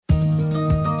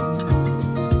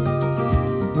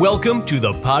Welcome to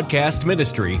the podcast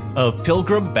ministry of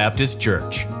Pilgrim Baptist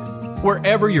Church.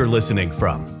 Wherever you're listening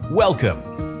from,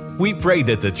 welcome. We pray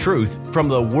that the truth from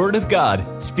the Word of God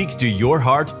speaks to your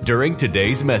heart during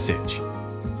today's message.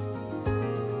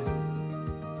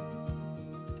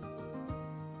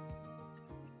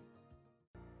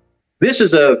 This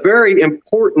is a very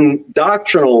important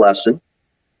doctrinal lesson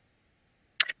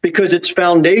because it's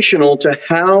foundational to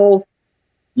how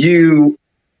you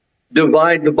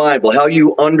divide the Bible, how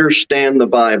you understand the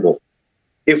Bible.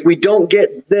 If we don't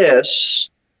get this,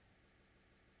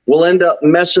 we'll end up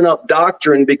messing up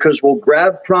doctrine because we'll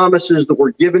grab promises that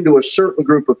were given to a certain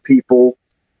group of people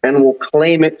and we'll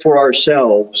claim it for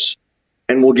ourselves,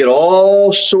 and we'll get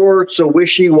all sorts of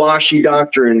wishy-washy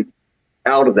doctrine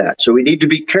out of that. So we need to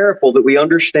be careful that we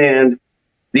understand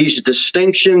these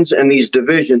distinctions and these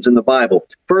divisions in the Bible.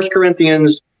 1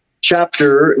 Corinthians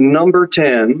chapter number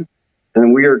 10,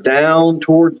 and we are down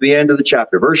towards the end of the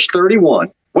chapter. Verse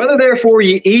 31, whether therefore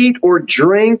ye eat or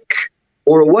drink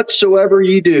or whatsoever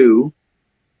ye do,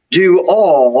 do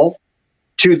all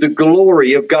to the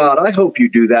glory of God. I hope you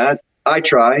do that. I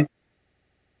try.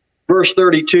 Verse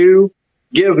 32,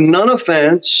 give none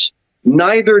offense,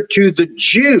 neither to the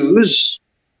Jews,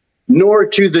 nor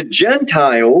to the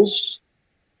Gentiles,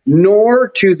 nor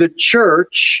to the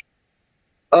church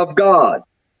of God.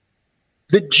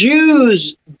 The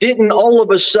Jews didn't all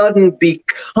of a sudden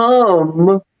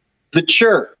become the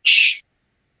church.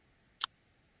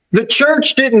 The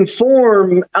church didn't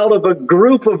form out of a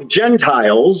group of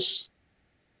Gentiles.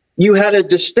 You had a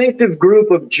distinctive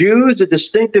group of Jews, a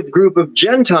distinctive group of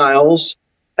Gentiles,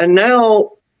 and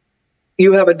now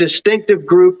you have a distinctive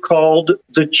group called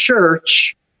the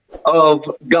Church of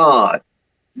God.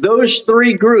 Those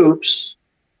three groups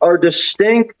are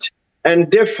distinct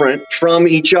and different from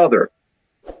each other.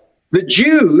 The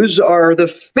Jews are the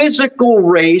physical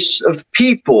race of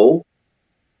people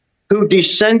who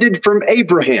descended from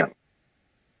Abraham.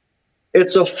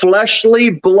 It's a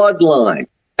fleshly bloodline.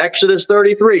 Exodus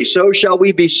 33, so shall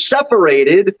we be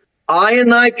separated, I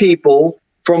and thy people,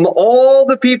 from all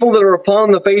the people that are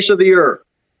upon the face of the earth.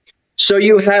 So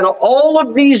you had all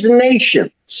of these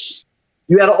nations.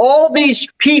 You had all these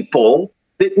people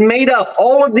that made up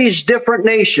all of these different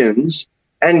nations.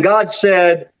 And God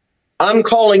said, I'm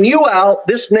calling you out.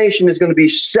 This nation is going to be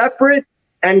separate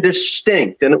and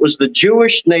distinct. And it was the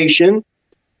Jewish nation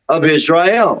of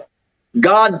Israel.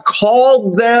 God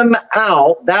called them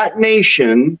out, that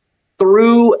nation,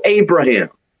 through Abraham.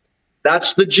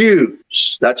 That's the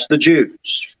Jews. That's the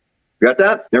Jews. You got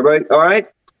that? Everybody? All right.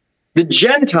 The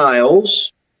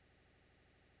Gentiles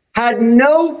had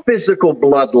no physical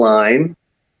bloodline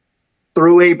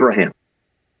through Abraham.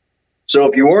 So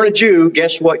if you weren't a Jew,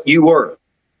 guess what you were?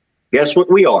 Guess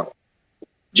what we are?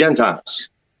 Gentiles.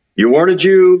 You weren't a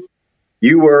Jew,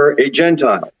 you were a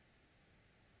Gentile.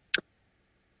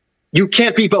 You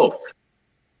can't be both.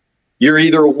 You're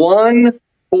either one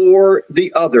or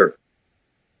the other.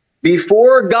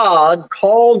 Before God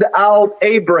called out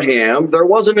Abraham, there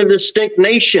wasn't a distinct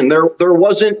nation. There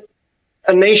wasn't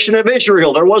a nation of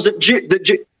Israel. There wasn't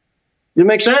It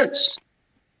makes sense.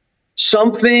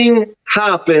 Something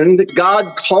happened.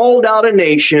 God called out a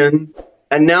nation,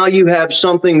 and now you have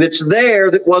something that's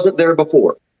there that wasn't there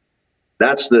before.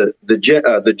 That's the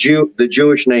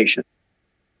Jewish nation.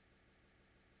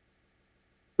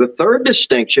 The third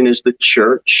distinction is the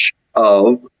Church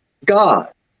of God.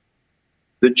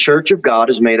 The Church of God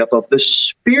is made up of the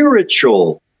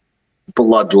spiritual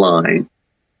bloodline,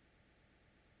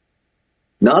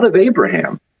 not of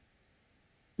Abraham,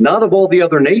 not of all the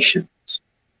other nations,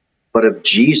 but of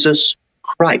Jesus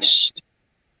Christ.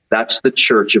 That's the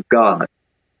Church of God.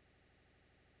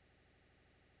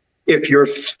 If you're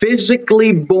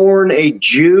physically born a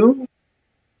Jew,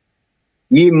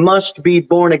 ye must be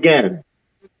born again.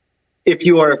 If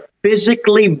you are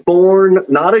physically born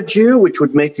not a Jew, which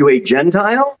would make you a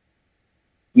Gentile,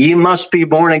 ye must be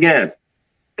born again.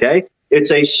 Okay?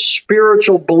 It's a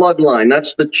spiritual bloodline.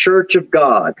 That's the Church of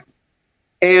God.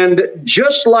 And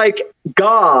just like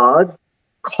God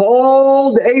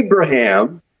called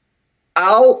Abraham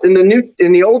out in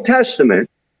the Old Testament,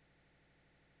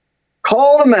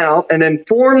 called him out and then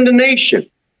formed a nation,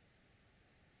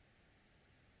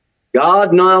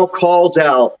 God now calls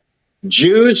out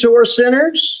Jews who are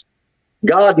sinners.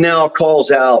 God now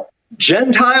calls out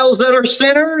Gentiles that are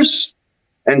sinners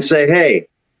and say, hey,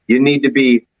 you need to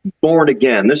be born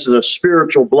again. This is a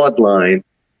spiritual bloodline.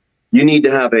 You need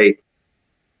to have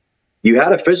you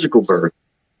had a physical birth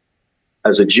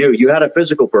as a Jew. You had a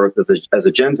physical birth as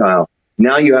a Gentile.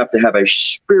 Now you have to have a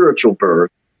spiritual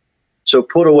birth. So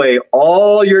put away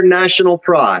all your national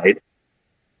pride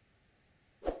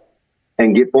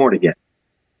and get born again.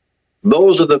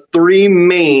 Those are the three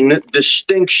main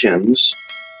distinctions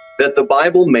that the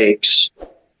Bible makes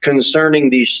concerning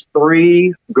these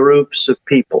three groups of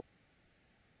people.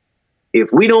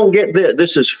 If we don't get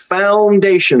this is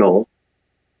foundational.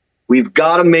 We've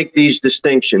got to make these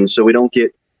distinctions so we don't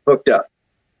get hooked up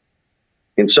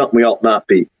in something we ought not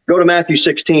be. Go to Matthew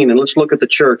 16 and let's look at the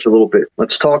church a little bit.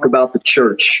 Let's talk about the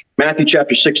church. Matthew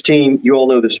chapter 16, you all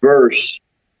know this verse.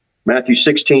 Matthew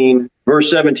 16,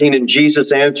 verse 17, and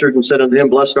Jesus answered and said unto him,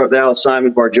 Blessed art thou,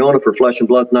 Simon Bar-Jonah, for flesh and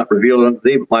blood hath not revealed unto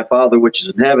thee, but my Father which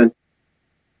is in heaven.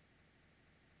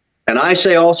 And I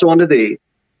say also unto thee,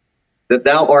 that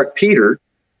thou art Peter,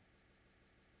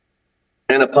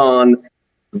 and upon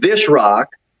this rock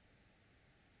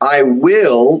I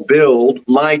will build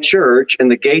my church,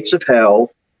 and the gates of hell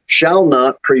shall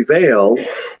not prevail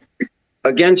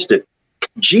against it.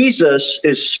 Jesus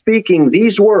is speaking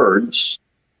these words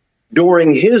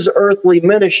during his earthly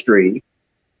ministry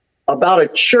about a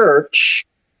church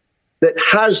that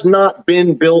has not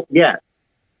been built yet.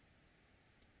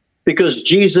 Because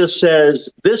Jesus says,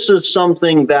 this is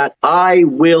something that I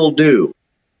will do.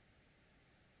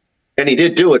 And he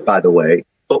did do it, by the way.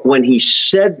 But when he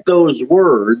said those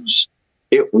words,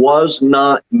 it was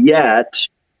not yet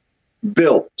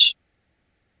built.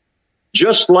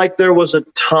 Just like there was a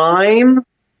time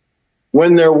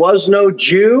when there was no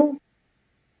Jew,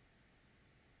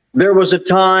 there was a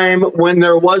time when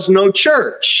there was no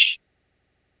church,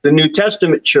 the New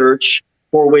Testament church,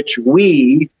 for which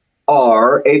we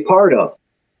are a part of.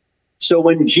 So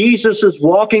when Jesus is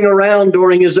walking around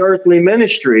during his earthly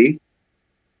ministry,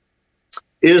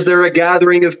 is there a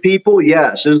gathering of people?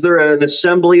 Yes. Is there an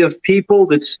assembly of people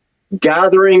that's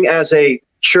gathering as a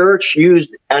church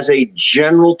used as a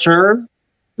general term?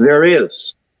 There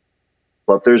is.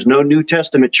 But there's no New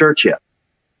Testament church yet.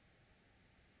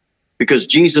 Because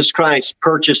Jesus Christ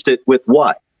purchased it with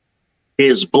what?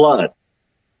 His blood.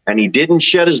 And he didn't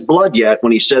shed his blood yet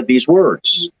when he said these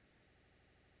words.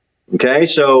 Okay,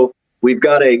 so we've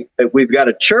got a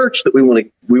church that we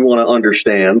want to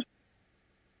understand.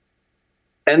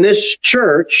 And this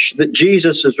church that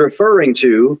Jesus is referring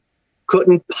to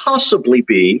couldn't possibly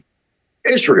be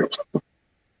Israel.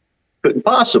 Couldn't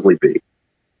possibly be.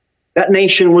 That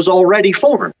nation was already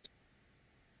formed.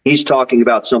 He's talking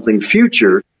about something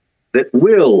future that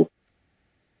will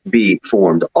be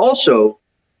formed. Also,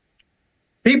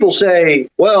 people say,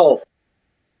 well,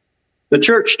 the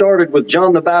church started with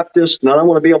John the Baptist, and I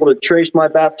want to be able to trace my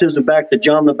baptism back to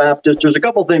John the Baptist. There's a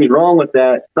couple things wrong with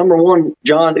that. Number one,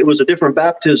 John, it was a different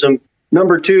baptism.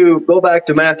 Number two, go back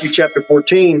to Matthew chapter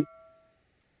 14.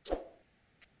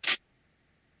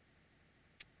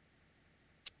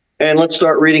 And let's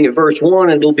start reading at verse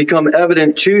 1, and it'll become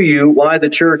evident to you why the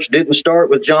church didn't start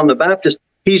with John the Baptist.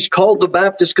 He's called the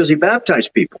Baptist because he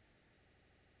baptized people.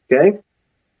 Okay?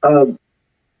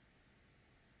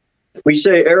 We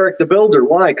say Eric the Builder.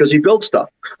 Why? Because he built stuff.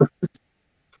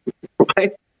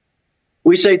 Right?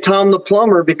 We say Tom the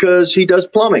Plumber because he does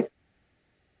plumbing.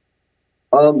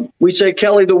 We say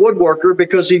Kelly the Woodworker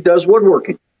because he does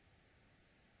woodworking.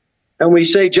 And we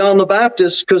say John the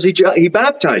Baptist because he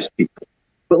baptized people.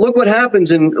 But look what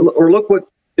happens look what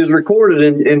is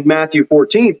recorded in Matthew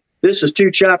 14. This is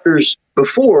 2 chapters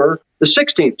before the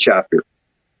 16th chapter.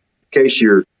 In case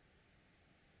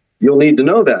you'll need to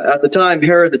know that. At the time,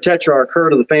 Herod the Tetrarch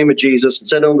heard of the fame of Jesus and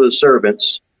said unto the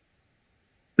servants,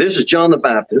 This is John the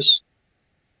Baptist.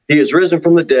 He is risen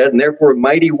from the dead, and therefore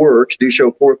mighty works do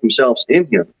show forth themselves in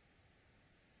him.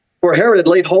 For Herod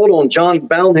laid hold on John,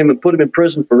 bound him, and put him in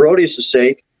prison for Herodias'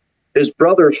 sake, his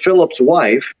brother Philip's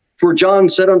wife. For John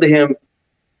said unto him,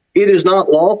 It is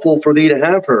not lawful for thee to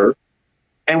have her.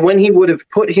 And when he would have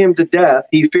put him to death,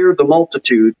 he feared the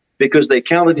multitude, because they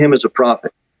counted him as a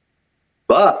prophet.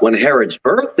 But when Herod's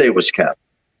birthday was kept,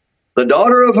 the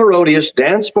daughter of Herodias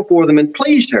danced before them and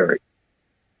pleased Herod.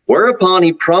 Whereupon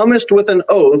he promised with an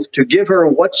oath to give her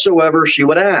whatsoever she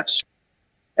would ask.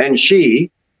 And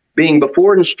she, being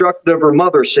before instructed of her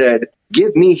mother, said,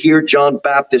 Give me here John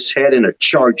Baptist's head in a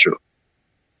charger.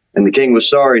 And the king was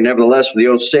sorry, nevertheless, for the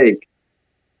oath's sake.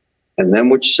 And them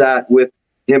which sat with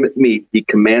him at meat, he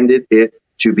commanded it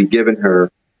to be given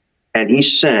her. And he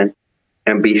sent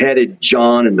and beheaded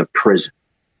John in the prison.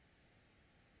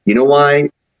 You know why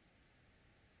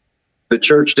the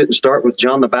church didn't start with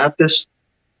John the Baptist?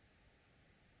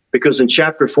 Because in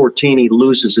chapter 14, he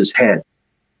loses his head.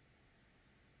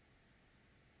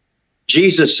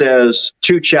 Jesus says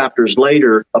 2 chapters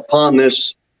later, upon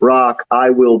this rock, I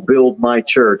will build my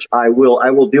church. I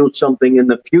will do something in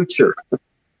the future.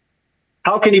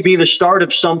 How can he be the start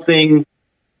of something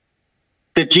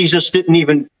that Jesus didn't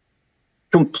even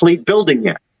complete building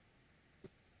yet.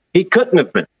 He couldn't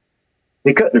have been.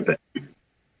 He couldn't have been.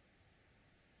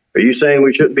 Are you saying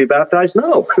we shouldn't be baptized?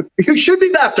 No, you should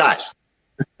be baptized.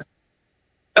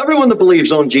 Everyone that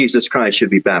believes on Jesus Christ should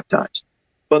be baptized.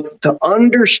 But to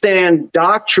understand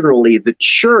doctrinally the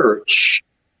church,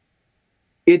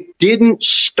 it didn't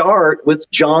start with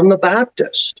John the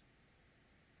Baptist.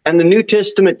 And the New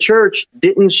Testament church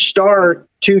didn't start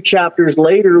 2 chapters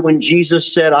later when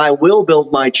Jesus said, I will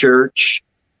build my church,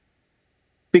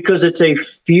 because it's a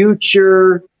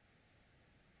future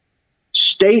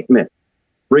statement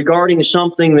regarding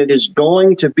something that is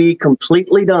going to be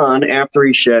completely done after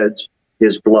he sheds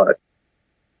his blood.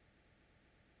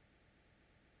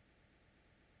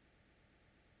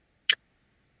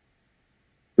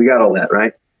 We got all that,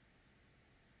 right?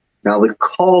 Now the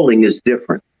calling is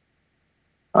different.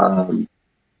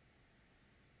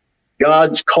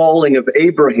 God's calling of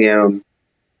Abraham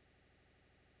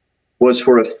was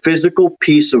for a physical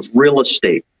piece of real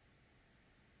estate.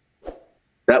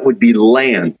 That would be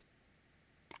land.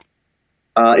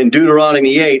 In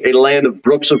Deuteronomy 8, a land of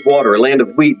brooks of water, a land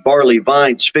of wheat, barley,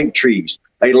 vines, fig trees,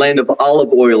 a land of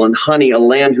olive oil and honey, a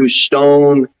land whose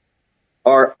stone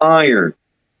are iron.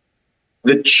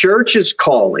 The church's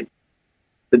calling,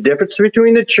 the difference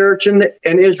between the church and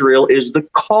Israel is the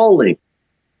calling.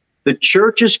 The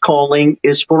church's calling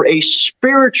is for a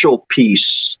spiritual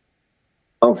piece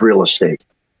of real estate.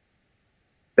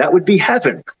 That would be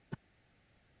heaven.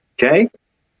 Okay?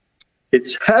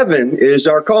 It's heaven is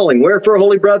our calling. Wherefore,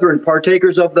 holy brethren,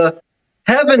 partakers of the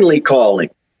heavenly calling.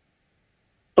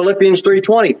 Philippians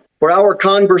 3:20, for our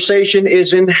conversation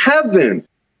is in heaven,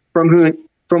 from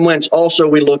whence also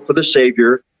we look for the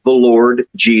Savior, the Lord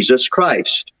Jesus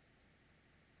Christ.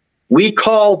 We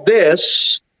call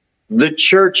this the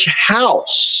church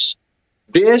house.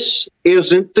 This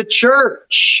isn't the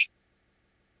church.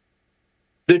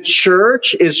 The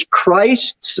church is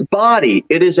Christ's body.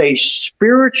 It is a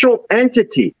spiritual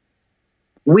entity.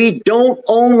 We don't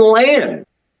own land.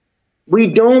 We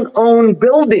don't own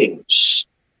buildings.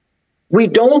 We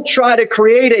don't try to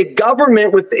create a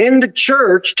government within the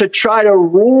church to try to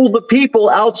rule the people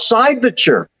outside the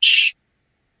church.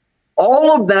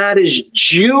 All of that is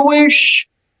Jewish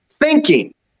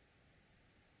thinking.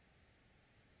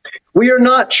 We are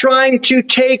not trying to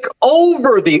take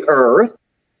over the earth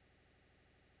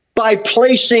by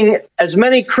placing as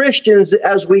many Christians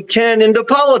as we can into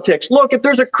politics. Look, if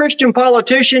there's a Christian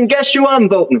politician, guess who I'm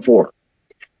voting for?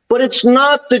 But it's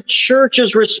not the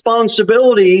church's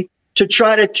responsibility to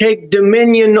try to take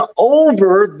dominion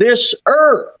over this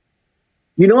earth.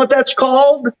 You know what that's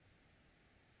called?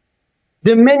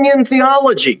 Dominion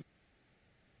theology.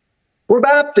 We're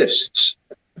Baptists.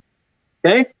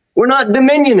 Okay? We're not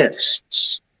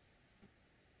dominionists.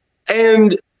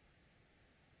 And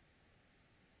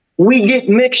we get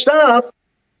mixed up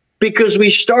because we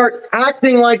start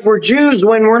acting like we're Jews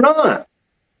when we're not.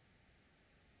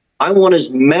 I want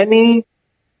as many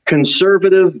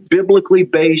conservative, biblically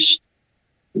based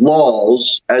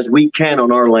laws as we can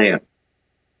on our land.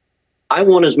 I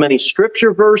want as many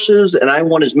scripture verses and I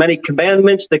want as many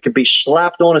commandments that could be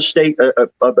slapped on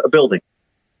a building.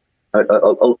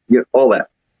 All that.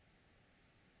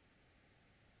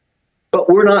 But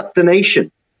we're not the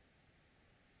nation.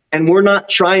 And we're not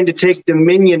trying to take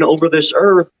dominion over this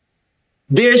earth.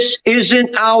 This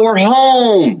isn't our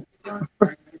home.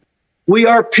 We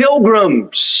are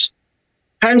pilgrims.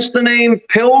 Hence the name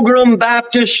Pilgrim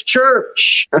Baptist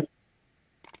Church.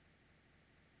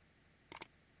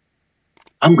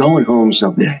 I'm going home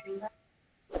someday.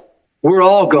 We're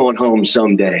all going home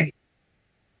someday.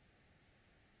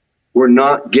 We're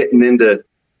not getting into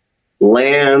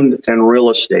land and real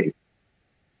estate.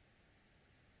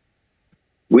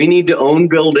 We need to own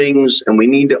buildings and we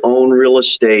need to own real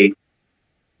estate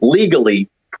legally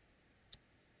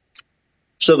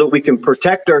so that we can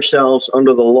protect ourselves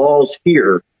under the laws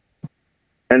here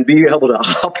and be able to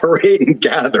operate and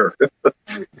gather.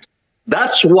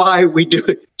 That's why we do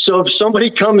it. So if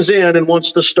somebody comes in and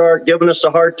wants to start giving us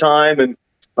a hard time and,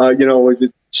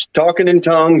 talking in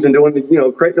tongues and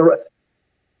doing, creating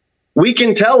we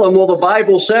can tell them, well, the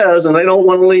Bible says, and they don't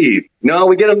want to leave. No,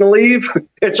 we get them to leave.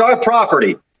 It's our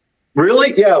property.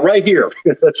 Really? Yeah, right here.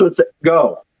 That's what's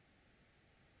go.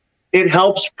 It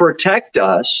helps protect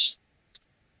us,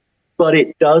 but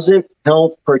it doesn't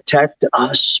help protect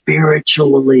us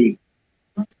spiritually.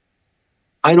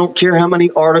 I don't care how many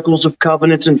articles of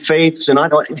covenants and faiths, and I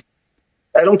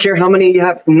don't care how many you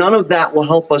have. None of that will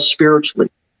help us spiritually.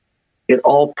 It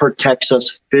all protects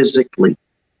us physically.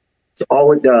 That's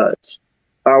all it does.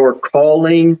 Our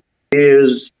calling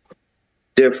is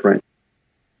different.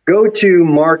 Go to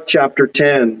Mark chapter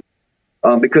 10,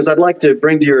 because I'd like to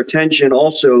bring to your attention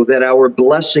also that our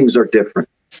blessings are different.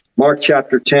 Mark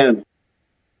chapter 10.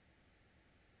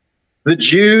 The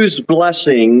Jews'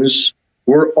 blessings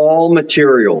were all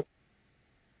material: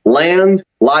 land,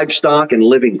 livestock, and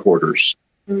living quarters.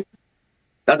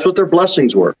 That's what their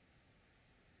blessings were.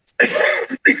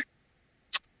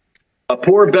 A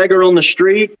poor beggar on the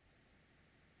street,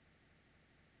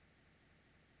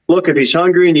 look, if he's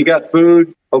hungry and you got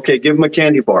food, okay, give him a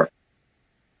candy bar.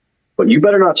 But you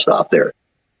better not stop there.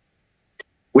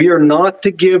 We are not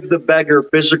to give the beggar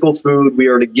physical food. We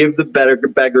are to give the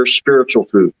beggar spiritual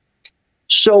food.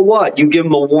 So what? You give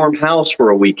him a warm house for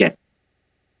a weekend,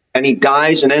 and he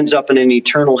dies and ends up in an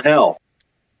eternal hell.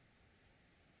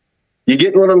 You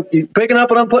picking up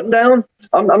what I'm putting down?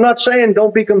 I'm not saying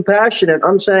don't be compassionate.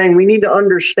 I'm saying we need to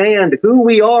understand who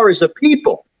we are as a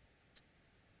people.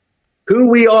 Who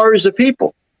we are as a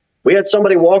people. We had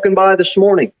somebody walking by this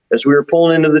morning as we were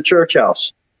pulling into the church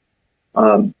house.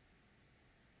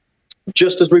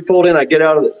 Just as we pulled in, I get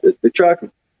out of the truck.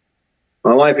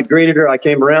 My wife had greeted her. I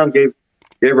came around, gave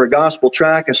her a gospel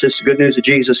tract. I said, "It's the good news of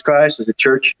Jesus Christ. As the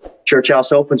church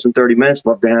house opens in 30 minutes.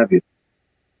 Love to have you."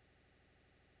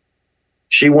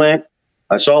 She went.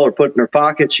 I saw her put it in her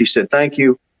pocket. She said, "Thank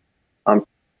you." I'm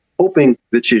hoping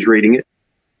that she's reading it.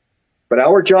 But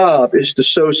our job is to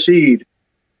sow seed.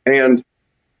 And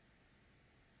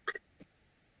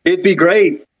it'd be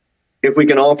great if we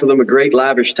can offer them a great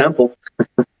lavish temple.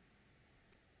 But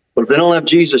if they don't have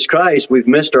Jesus Christ, we've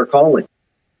missed our calling.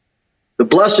 The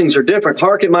blessings are different.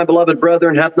 Hearken, my beloved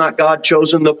brethren, hath not God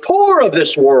chosen the poor of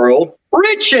this world,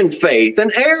 rich in faith,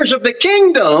 and heirs of the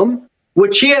kingdom,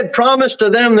 which he had promised to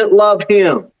them that love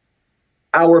him?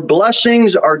 Our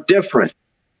blessings are different.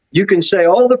 You can say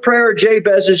all the prayer of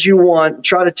Jabez as you want, and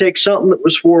try to take something that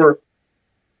was for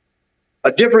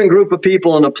a different group of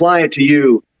people and apply it to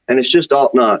you, and it's just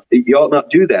ought not. You ought not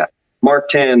do that. Mark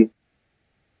 10,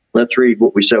 let's read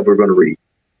what we said we're going to read.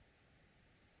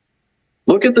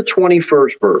 Look at the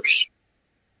 21st verse.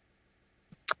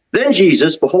 Then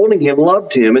Jesus, beholding him,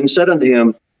 loved him, and said unto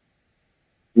him,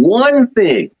 One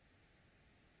thing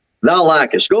thou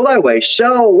lackest, go thy way,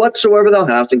 sell whatsoever thou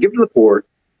hast, and give to the poor,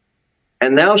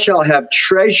 and thou shalt have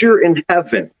treasure in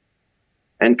heaven.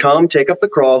 And come, take up the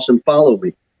cross, and follow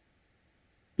me.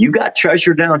 You got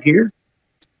treasure down here?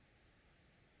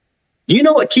 Do you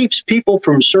know what keeps people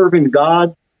from serving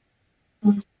God?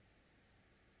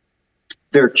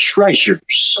 Their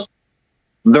treasures,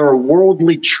 their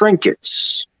worldly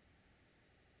trinkets.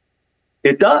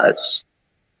 It does.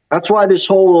 That's why this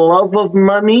whole love of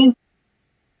money,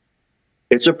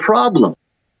 it's a problem.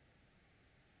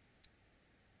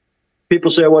 People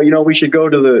say, well, we should go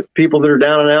to the people that are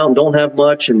down and out and don't have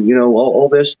much and, all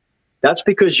this. That's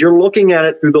because you're looking at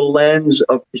it through the lens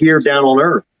of here down on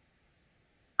earth.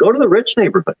 Go to the rich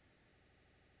neighborhood.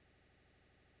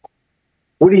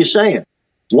 What are you saying?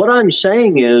 What I'm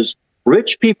saying is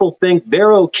rich people think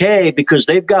they're okay because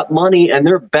they've got money and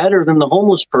they're better than the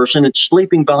homeless person that's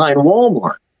sleeping behind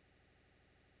Walmart.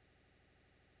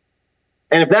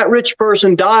 And if that rich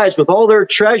person dies with all their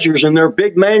treasures in their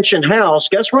big mansion house,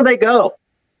 guess where they go?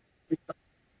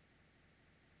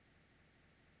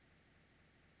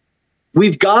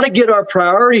 We've got to get our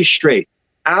priorities straight.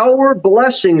 Our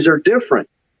blessings are different.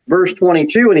 Verse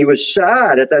 22, and he was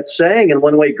sad at that saying and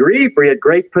went away grieved, for he had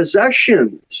great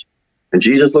possessions. And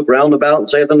Jesus looked round about and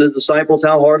saith unto the disciples,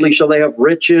 How hardly shall they have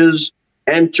riches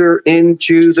enter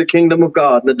into the kingdom of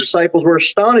God? And the disciples were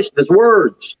astonished at his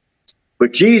words.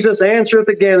 But Jesus answereth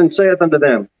again and saith unto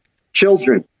them,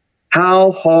 Children,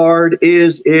 how hard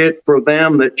is it for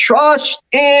them that trust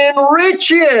in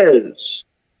riches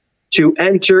to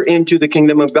enter into the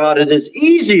kingdom of God? It is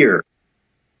easier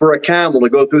for a camel to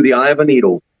go through the eye of a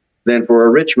needle than for a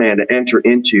rich man to enter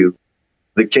into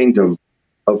the kingdom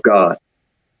of God.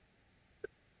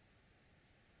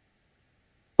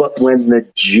 But when the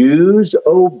Jews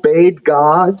obeyed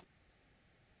God,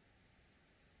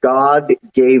 God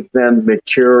gave them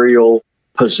material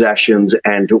possessions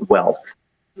and wealth.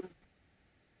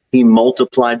 He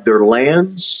multiplied their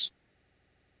lands.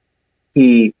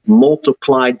 He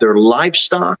multiplied their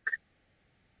livestock.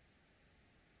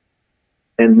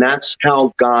 And that's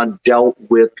how God dealt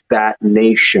with that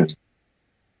nation.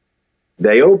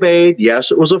 They obeyed.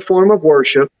 Yes, it was a form of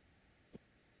worship,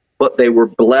 but they were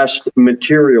blessed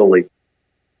materially.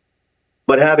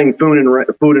 But having food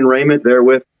and raiment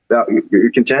therewith,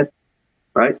 you're content,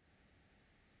 right?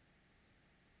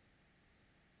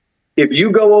 If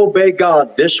you go obey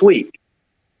God this week,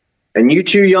 and you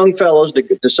two young fellows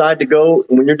decide to go,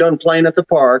 when you're done playing at the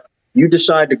park, you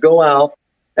decide to go out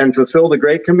and fulfill the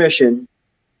Great Commission,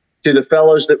 to the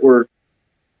fellows that were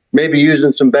maybe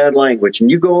using some bad language,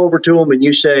 and you go over to them and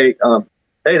you say,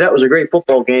 hey, that was a great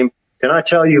football game. Can I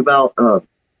tell you about, can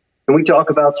we talk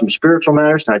about some spiritual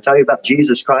matters? Can I tell you about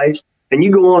Jesus Christ? And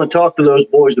you go on and talk to those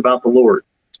boys about the Lord.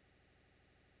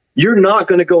 You're not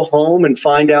going to go home and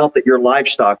find out that your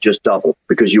livestock just doubled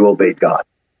because you obeyed God.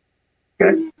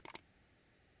 Okay?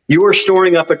 You are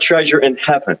storing up a treasure in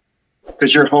heaven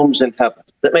because your home's in heaven.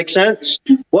 That makes sense?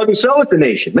 Wasn't so with the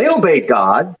nation. They obeyed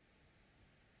God.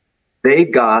 They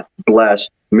got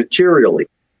blessed materially.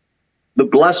 The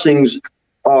blessings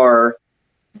are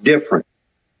different.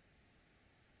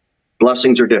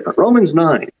 Blessings are different. Romans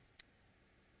 9.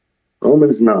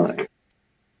 Romans 9.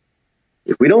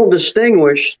 If we don't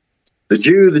distinguish the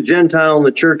Jew, the Gentile, and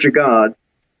the Church of God,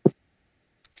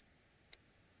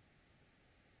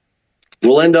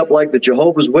 we'll end up like the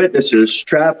Jehovah's Witnesses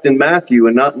trapped in Matthew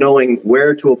and not knowing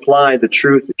where to apply the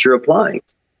truth that you're applying.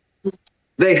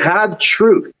 They have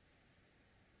truth.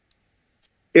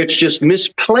 It's just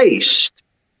misplaced,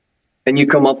 and you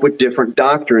come up with different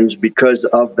doctrines because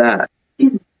of that.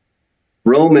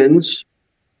 Romans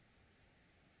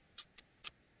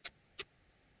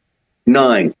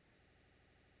 9.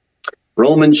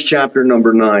 Romans chapter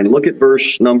number 9. Look at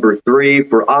verse number 3.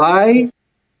 For I,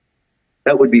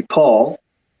 that would be Paul,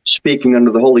 speaking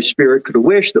under the Holy Spirit, could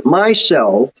wish that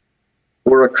myself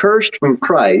were accursed from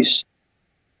Christ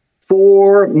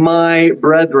for my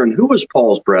brethren. Who was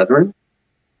Paul's brethren?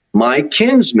 My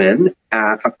kinsmen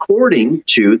according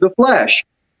to the flesh,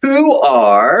 who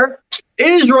are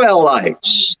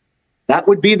Israelites. That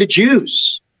would be the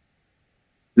Jews.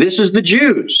 This is the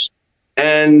Jews.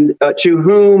 And to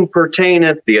whom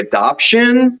pertaineth the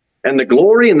adoption and the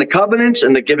glory and the covenants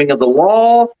and the giving of the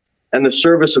law and the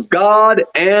service of God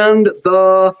and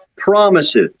the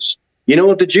promises. You know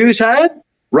what the Jews had?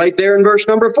 Right there in verse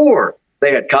number 4.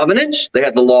 They had covenants, they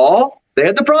had the law, they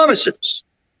had the promises.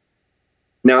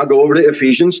 Now go over to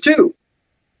Ephesians 2.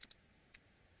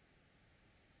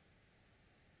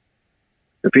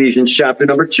 Ephesians chapter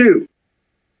number 2.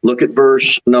 Look at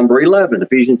verse number 11.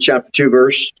 Ephesians chapter 2,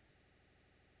 verse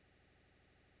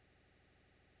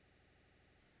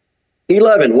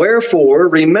 11. Wherefore,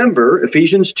 remember,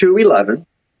 Ephesians 2:11,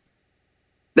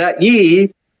 that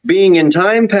ye, being in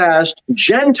time past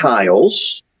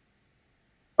Gentiles,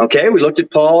 okay, we looked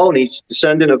at Paul, and he's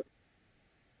descendant of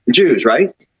Jews,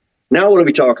 right? Now what are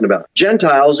we talking about?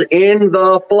 Gentiles in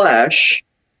the flesh,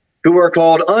 who are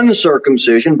called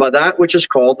uncircumcision by that which is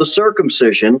called the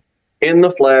circumcision in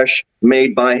the flesh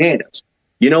made by hands.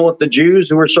 You know what the Jews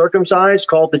who were circumcised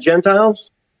called the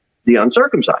Gentiles? The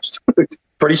uncircumcised.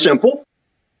 Pretty simple.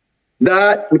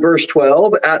 That, verse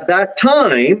 12, at that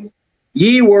time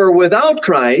ye were without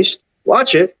Christ,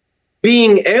 watch it,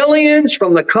 being aliens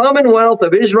from the commonwealth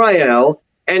of Israel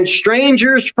and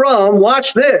strangers from,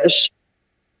 watch this,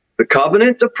 the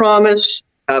covenant of promise,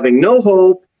 having no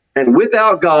hope and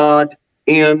without God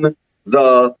in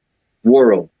the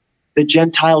world. The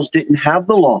Gentiles didn't have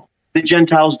the law. The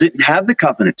Gentiles didn't have the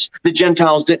covenants. The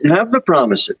Gentiles didn't have the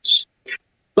promises.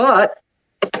 But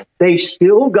they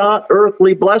still got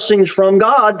earthly blessings from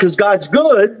God because God's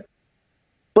good.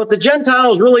 But the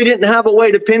Gentiles really didn't have a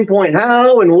way to pinpoint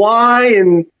how and why,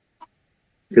 and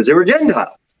because they were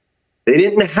Gentiles. They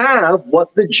didn't have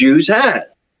what the Jews had.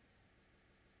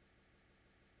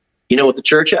 You know what the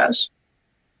church has?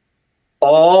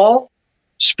 All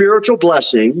spiritual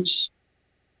blessings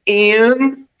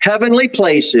in heavenly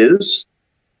places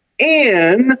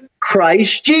in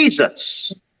Christ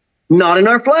Jesus. Not in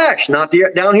our flesh, not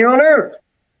down here on earth.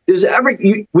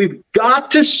 We've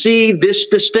got to see this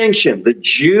distinction, the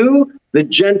Jew, the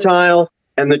Gentile,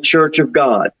 and the church of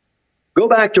God. Go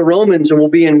back to Romans, and we'll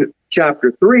be in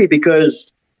chapter 3,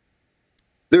 because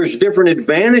there's different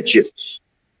advantages.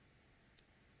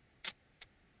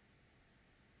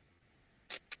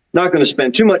 Not going to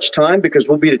spend too much time because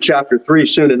we'll be to chapter 3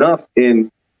 soon enough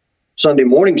in Sunday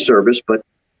morning service, but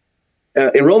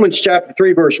in Romans chapter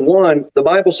 3, verse 1, the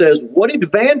Bible says, what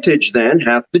advantage then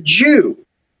hath the Jew?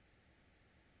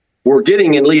 We're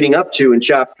getting and leading up to in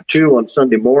chapter 2 on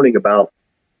Sunday morning about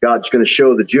God's going to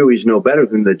show the Jew he's no better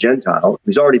than the Gentile.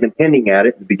 He's already been hinting at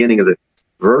it at the beginning of the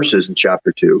verses in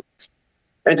chapter 2.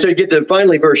 And so you get to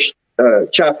finally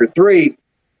chapter 3,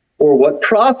 or what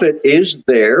profit is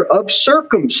there of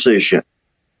circumcision?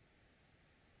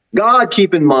 God,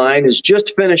 keep in mind, has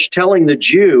just finished telling the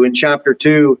Jew in chapter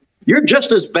 2, you're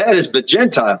just as bad as the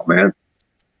Gentile, man.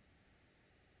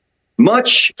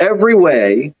 Much every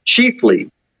way, chiefly,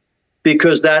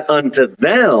 because that unto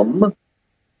them,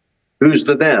 who's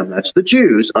the them? That's the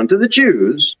Jews. Unto the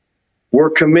Jews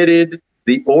were committed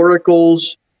the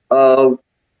oracles of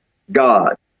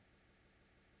God.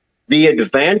 The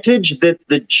advantage that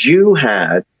the Jew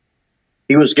had,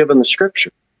 he was given the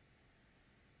Scripture.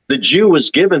 The Jew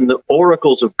was given the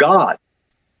oracles of God.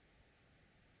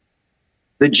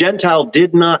 The Gentile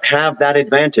did not have that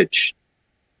advantage.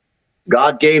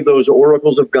 God gave those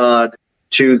oracles of God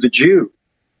to the Jew.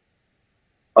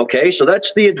 Okay, so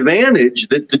that's the advantage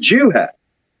that the Jew had.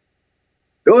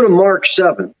 Go to Mark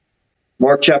 7.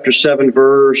 Mark chapter 7,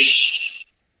 verse...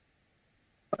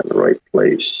 I'm in the right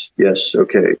place. Yes,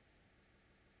 okay.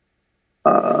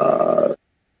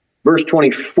 Verse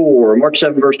 24. Mark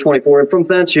 7, verse 24. And from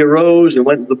thence he arose and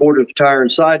went to the border of Tyre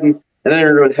and Sidon, and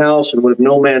entered into a house, and would have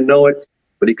no man know it,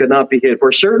 but he could not be hid. For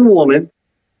a certain woman,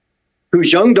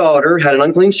 whose young daughter had an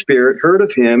unclean spirit, heard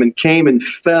of him, and came and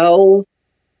fell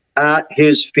at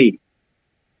his feet.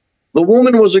 The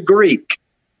woman was a Greek,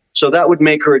 so that would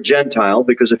make her a Gentile,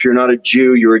 because if you're not a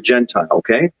Jew, you're a Gentile,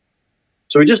 okay?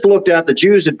 So we just looked at the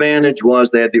Jews' advantage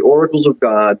was they had the oracles of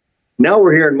God. Now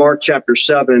we're here in Mark chapter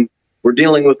 7. We're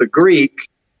dealing with a Greek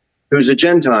who's a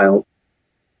Gentile.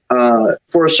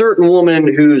 For a certain woman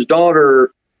whose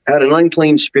daughter had an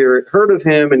unclean spirit, heard of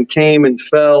him, and came and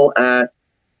fell at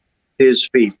his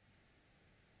feet.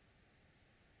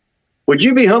 Would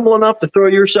you be humble enough to throw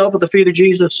yourself at the feet of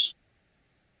Jesus?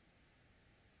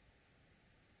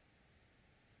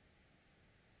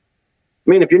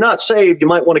 I mean, if you're not saved, you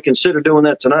might want to consider doing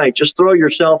that tonight. Just throw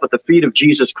yourself at the feet of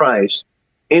Jesus Christ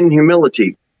in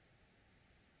humility.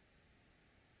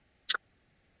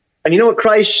 And you know what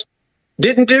Christ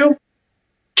didn't do?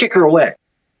 Kick her away.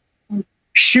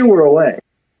 Shoo her away.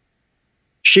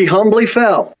 She humbly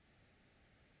fell.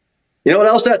 You know what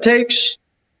else that takes?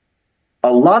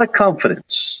 A lot of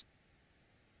confidence.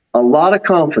 A lot of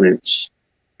confidence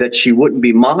that she wouldn't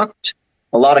be mocked.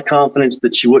 A lot of confidence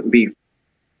that she wouldn't be,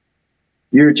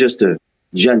 you're just a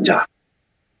Gentile.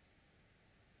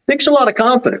 Takes a lot of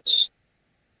confidence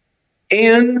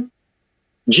in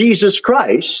Jesus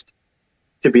Christ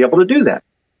to be able to do that.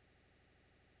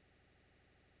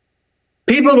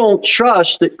 People don't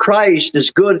trust that Christ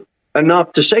is good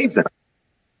enough to save them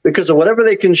because of whatever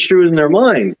they construe in their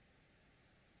mind.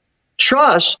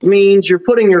 Trust means you're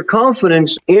putting your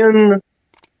confidence in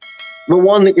the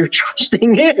one that you're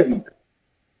trusting in. You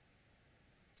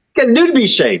got to do to be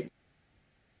saved.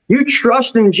 You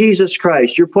trust in Jesus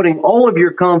Christ. You're putting all of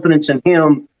your confidence in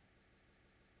him.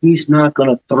 He's not going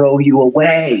to throw you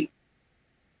away.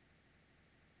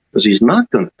 Because he's not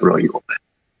going to throw you away.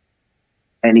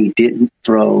 And he didn't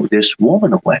throw this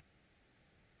woman away.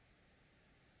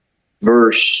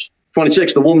 Verse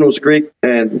 26, the woman was Greek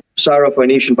and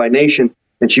Syrophoenician by nation,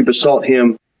 and she besought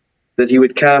him that he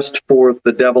would cast forth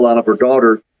the devil out of her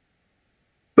daughter.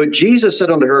 But Jesus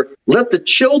said unto her, let the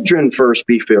children first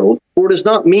be filled, for it is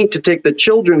not meet to take the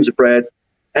children's bread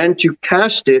and to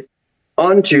cast it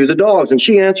unto the dogs. And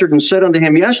she answered and said unto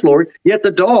him, yes, Lord, yet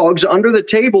the dogs under the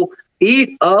table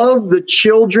eat of the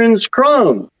children's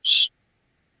crumbs.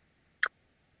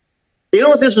 You know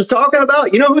what this is talking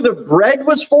about? You know who the bread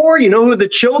was for? You know who the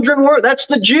children were? That's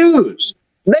the Jews.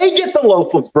 They get the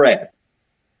loaf of bread.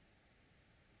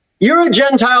 You're a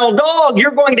Gentile dog.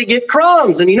 You're going to get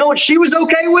crumbs. And you know what she was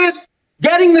okay with?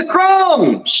 Getting the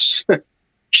crumbs.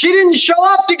 She didn't show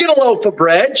up to get a loaf of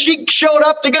bread. She showed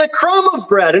up to get a crumb of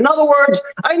bread. In other words,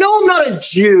 I know I'm not a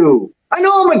Jew. I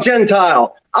know I'm a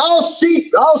Gentile. I'll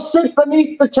sit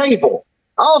beneath the table.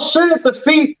 I'll sit at the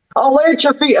feet. I'll lay at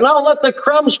your feet, and I'll let the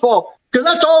crumbs fall. Because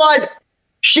that's all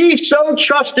she so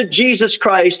trusted Jesus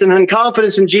Christ and had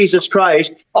confidence in Jesus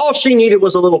Christ. All she needed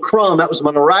was a little crumb. That was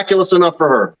miraculous enough for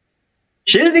her.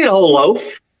 She didn't need a whole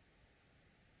loaf.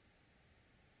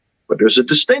 But there's a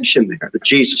distinction there that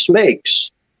Jesus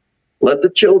makes. Let the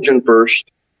children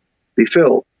first be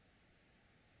filled.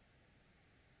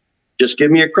 Just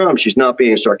give me a crumb. She's not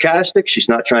being sarcastic. She's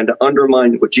not trying to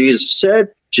undermine what Jesus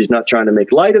said. She's not trying to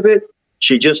make light of it.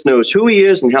 She just knows who he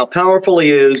is and how powerful he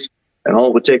is, and all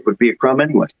it would take would be a crumb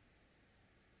anyway.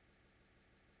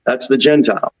 That's the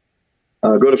Gentile.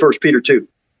 Go to 1 Peter 2.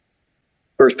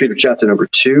 1 Peter chapter number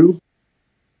 2.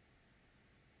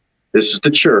 This is the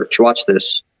church. Watch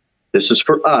this. This is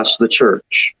for us, the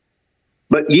church.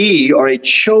 But ye are a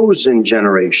chosen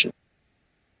generation,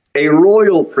 a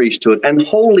royal priesthood, and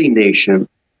holy nation,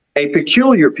 a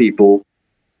peculiar people,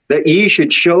 that ye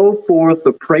should show forth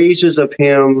the praises of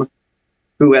him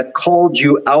who hath called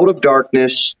you out of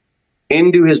darkness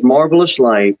into his marvelous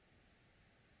light,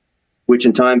 which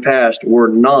in time past were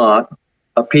not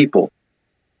a people,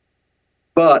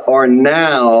 but are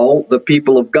now the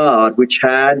people of God, which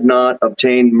had not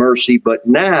obtained mercy, but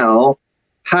now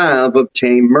have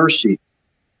obtained mercy.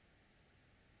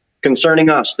 Concerning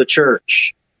us, the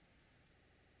church,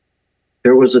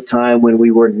 There was a time when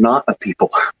we were not a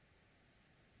people.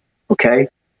 Okay?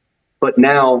 But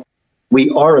now we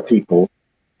are a people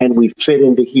and we fit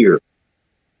into here.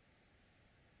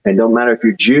 And don't matter if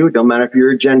you're Jew, don't matter if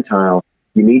you're a Gentile,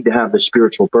 you need to have the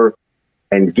spiritual birth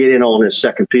and get in on this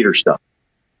 2 Peter stuff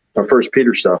or 1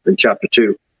 Peter stuff in chapter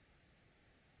 2.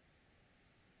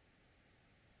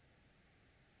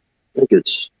 I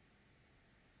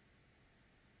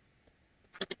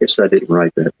guess I didn't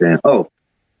write that down.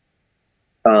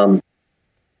 I'm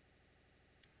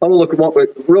going to look at one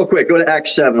real quick. Go to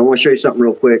Acts 7. I want to show you something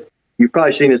real quick. You've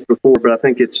probably seen this before, but I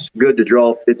think it's good to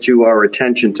draw it to our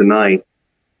attention tonight.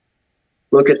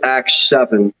 Look at Acts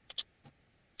 7.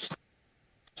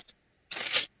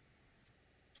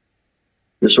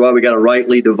 This is why we got to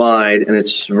rightly divide, and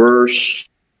it's verse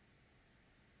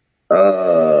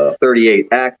 38.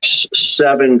 Acts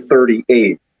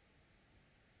 7:38.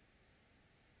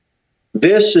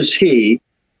 This is he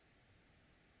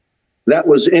that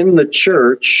was in the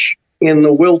church in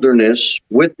the wilderness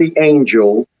with the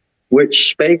angel which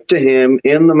spake to him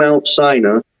in the Mount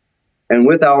Sinai, and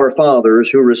with our fathers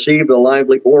who received the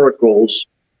lively oracles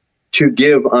to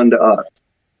give unto us.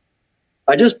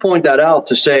 I just point that out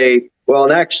to say, well,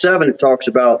 in Acts 7 it talks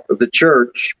about the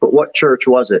church, but what church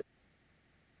was it?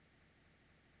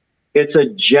 It's a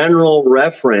general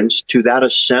reference to that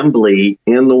assembly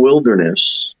in the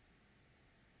wilderness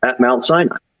at Mount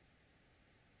Sinai.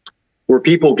 Were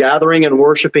people gathering and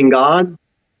worshiping God?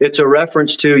 It's a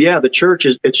reference to, the church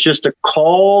it's just a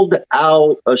called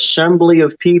out assembly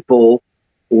of people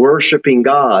worshiping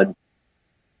God.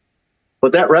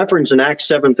 But that reference in Acts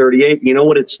 7:38, you know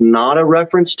what it's not a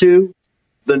reference to?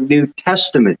 The New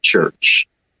Testament church,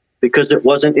 because it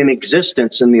wasn't in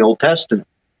existence in the Old Testament.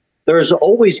 There's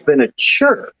always been a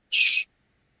church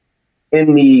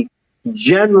in the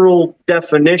general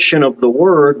definition of the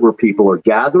word where people are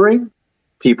gathering,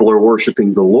 people are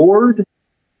worshiping the Lord,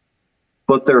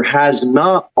 but there has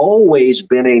not always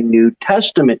been a New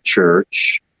Testament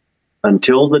church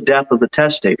until the death of the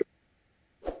testator.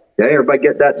 Okay, everybody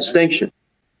get that distinction?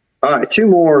 All right, 2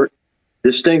 more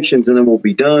distinctions and then we'll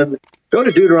be done. Go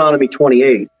to Deuteronomy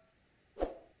 28,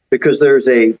 because there's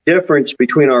a difference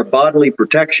between our bodily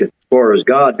protection as far as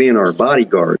God being our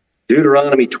bodyguard.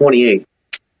 Deuteronomy 28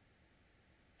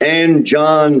 and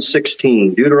John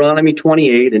 16. Deuteronomy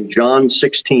 28 and John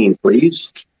 16,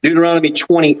 please. Deuteronomy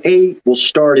 28, we'll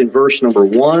start in verse number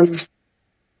 1.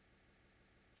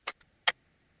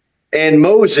 And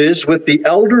Moses, with the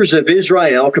elders of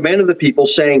Israel, commanded the people,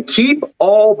 saying, keep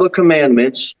all the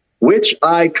commandments which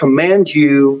I command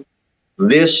you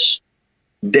this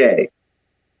day.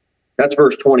 That's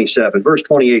verse 27. Verse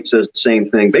 28 says the same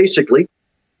thing, basically.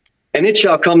 And it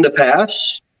shall come to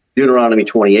pass, Deuteronomy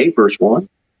 28, verse 1,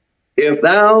 if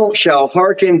thou shalt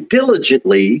hearken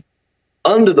diligently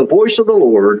unto the voice of the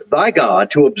Lord thy God,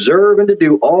 to observe and to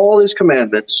do all his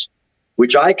commandments,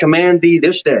 which I command thee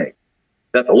this day,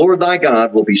 that the Lord thy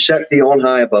God will be set thee on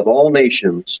high above all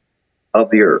nations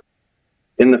of the earth.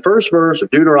 In the first verse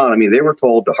of Deuteronomy, they were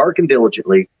told to hearken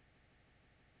diligently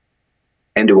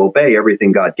and to obey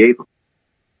everything God gave them,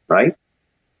 right?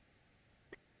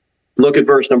 Look at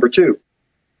verse number 2.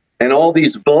 And all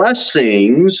these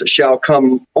blessings shall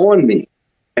come on thee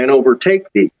and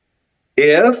overtake thee,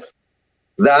 if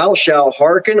thou shalt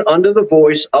hearken unto the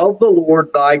voice of the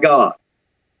Lord thy God.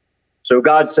 So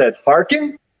God said,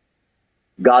 hearken.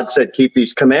 God said, keep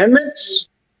these commandments.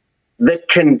 The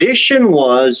condition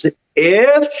was,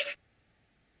 if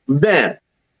then.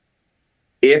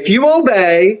 If you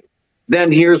obey,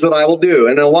 then here's what I will do.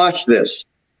 And now watch this.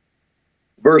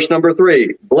 Verse number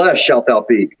 3, blessed shalt thou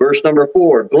be. Verse number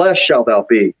 4, blessed shalt thou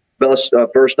be.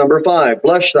 Verse number 5,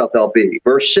 blessed shalt thou be.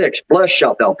 Verse 6, blessed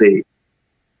shalt thou be.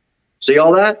 See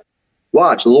all that?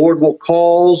 Watch. The Lord will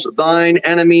cause thine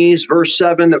enemies, verse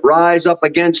 7, that rise up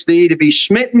against thee to be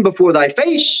smitten before thy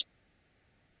face.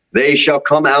 They shall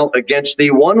come out against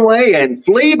thee one way and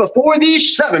flee before thee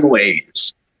 7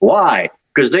 ways. Why?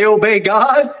 Because they obey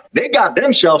God. They got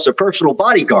themselves a personal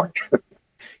bodyguard.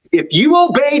 If you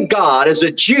obeyed God as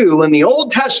a Jew in the Old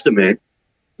Testament,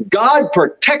 God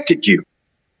protected you.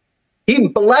 He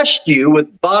blessed you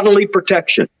with bodily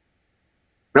protection.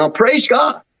 Now, praise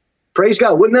God. Praise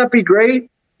God. Wouldn't that be great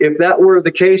if that were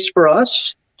the case for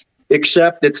us?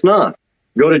 Except it's not.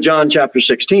 Go to John chapter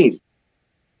 16.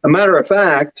 A matter of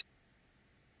fact,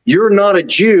 you're not a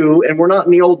Jew and we're not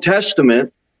in the Old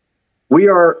Testament. We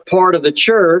are part of the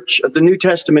church, of the New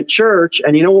Testament church.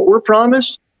 And you know what we're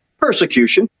promised?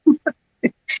 Persecution.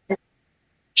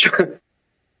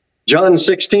 John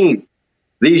 16.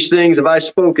 These things have I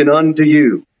spoken unto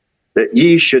you, that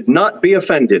ye should not be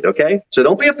offended. Okay? So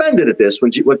don't be offended at this,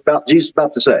 what Jesus is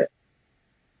about to say.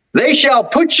 They shall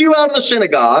put you out of the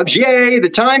synagogues. Yea, the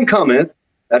time cometh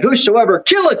that whosoever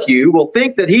killeth you will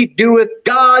think that he doeth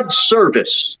God's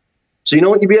service. So you know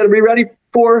what you better be ready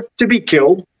for? To be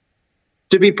killed,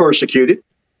 to be persecuted.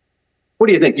 What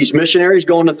do you think? These missionaries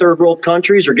going to third world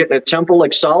countries or getting a temple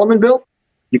like Solomon built?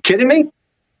 You kidding me?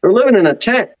 They're living in a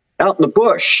tent out in the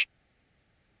bush.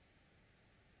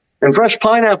 And fresh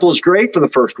pineapple is great for the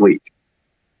first week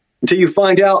until you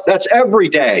find out that's every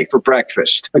day for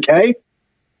breakfast. Okay?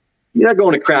 You're not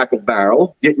going to Crackle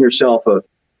Barrel, getting yourself a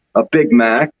Big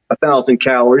Mac, 1,000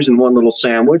 calories in one little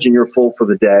sandwich, and you're full for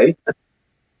the day.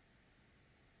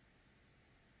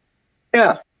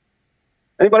 Yeah.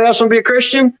 Anybody else want to be a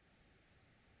Christian?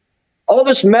 All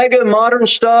this mega modern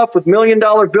stuff with $1 million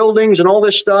buildings and all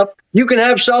this stuff, you can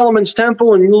have Solomon's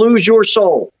temple and you lose your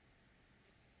soul.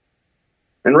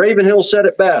 And Ravenhill said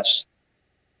it best.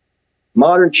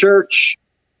 Modern church,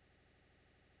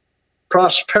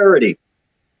 prosperity.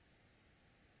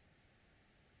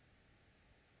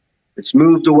 It's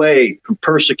moved away from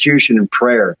persecution and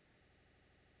prayer.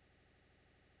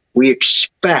 We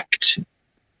expect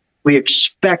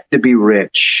to be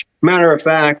rich. Matter of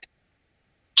fact,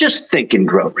 just think and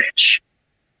grow rich.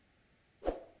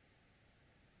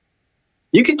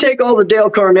 You can take all the Dale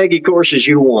Carnegie courses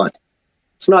you want.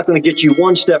 It's not going to get you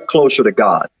one step closer to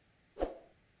God.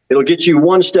 It'll get you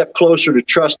one step closer to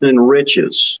trusting in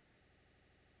riches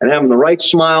and having the right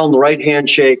smile and the right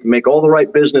handshake and make all the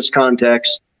right business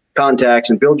contacts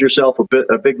and build yourself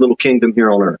a big little kingdom here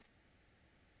on earth.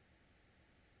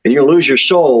 And you'll lose your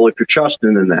soul if you're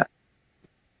trusting in that.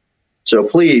 So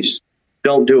please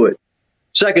don't do it.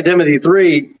 2 Timothy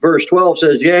 3, verse 12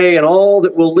 says, Yea, and all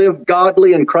that will live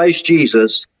godly in Christ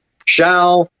Jesus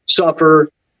shall suffer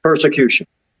persecution.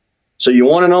 So you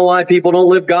want to know why people don't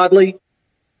live godly?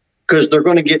 Because they're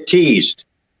going to get teased.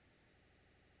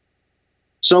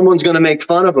 Someone's going to make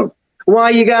fun of them.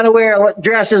 Why you got to wear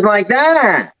dresses like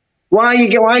that?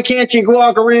 Why can't you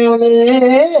walk around?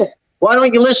 Why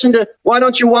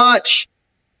don't you watch?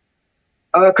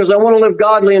 Because I want to live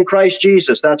godly in Christ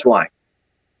Jesus. That's why.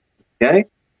 Okay?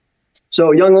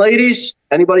 So young ladies,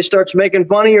 anybody starts making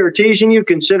fun of you or teasing you,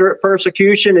 consider it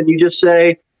persecution, and you just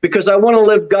say, because I want to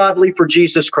live godly for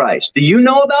Jesus Christ. Do you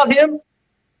know about him?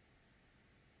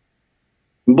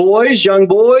 Boys, young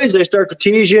boys, they start to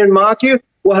tease you and mock you.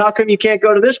 Well, how come you can't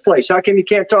go to this place? How come you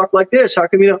can't talk like this? How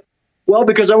come you don't? Well,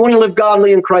 because I want to live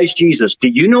godly in Christ Jesus. Do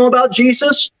you know about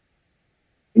Jesus?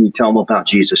 And you tell them about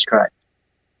Jesus Christ.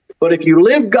 But if you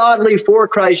live godly for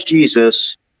Christ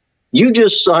Jesus, you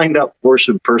just signed up for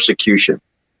some persecution.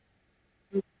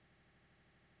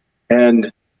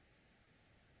 And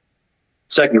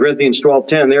 2 Corinthians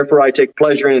 12:10, therefore I take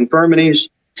pleasure in infirmities,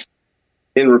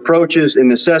 in reproaches, in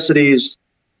necessities,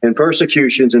 in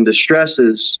persecutions, and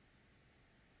distresses.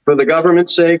 For the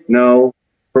government's sake? No.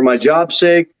 For my job's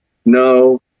sake?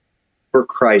 No. For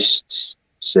Christ's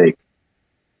sake.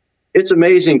 It's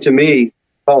amazing to me,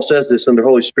 Paul says this under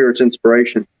Holy Spirit's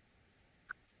inspiration.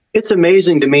 It's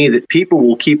amazing to me that people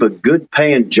will keep a good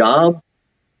paying job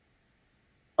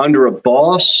under a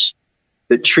boss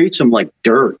that treats them like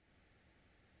dirt.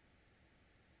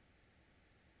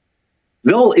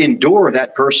 They'll endure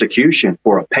that persecution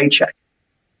for a paycheck.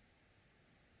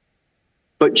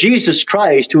 But Jesus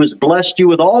Christ, who has blessed you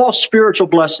with all spiritual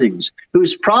blessings, who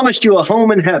has promised you a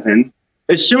home in heaven,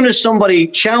 as soon as somebody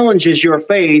challenges your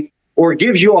faith or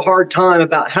gives you a hard time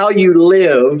about how you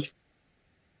live,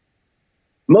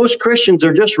 most Christians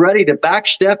are just ready to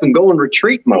backstep and go in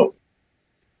retreat mode.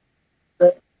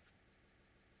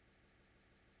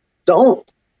 Don't.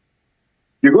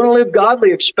 If you're going to live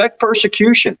godly, expect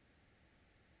persecution.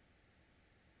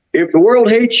 If the world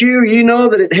hates you, you know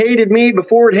that it hated me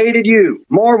before it hated you.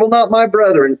 Marvel not, my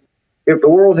brethren, if the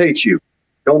world hates you.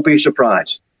 Don't be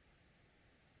surprised.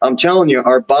 I'm telling you,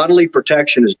 our bodily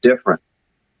protection is different.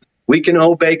 We can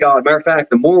obey God. Matter of fact,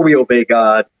 the more we obey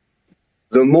God,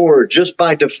 the more, just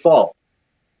by default,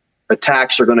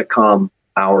 attacks are going to come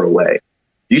our way.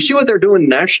 You see what they're doing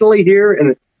nationally here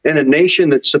in a nation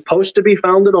that's supposed to be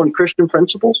founded on Christian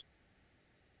principles?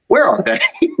 Where are they?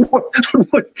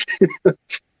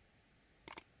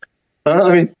 I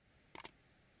mean,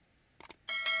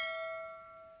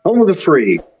 home of the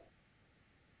free,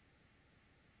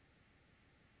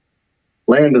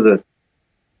 land of the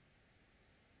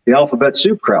alphabet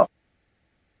soup crowd.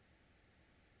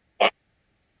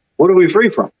 What are we free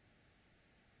from?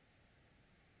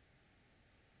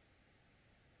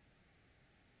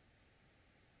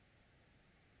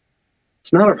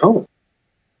 It's not our home.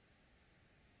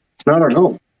 It's not our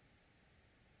home.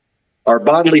 Our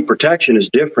bodily protection is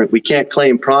different. We can't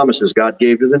claim promises God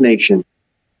gave to the nation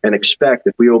and expect,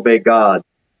 if we obey God,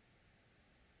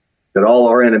 that all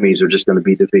our enemies are just going to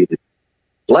be defeated.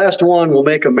 Last one will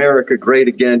make America great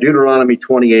again. Deuteronomy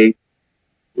 28.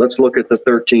 Let's look at the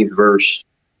 13th verse.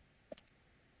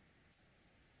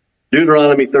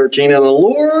 Deuteronomy 13. And the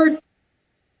Lord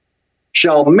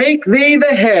shall make thee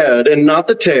the head and not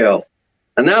the tail,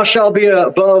 and thou shalt be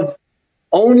above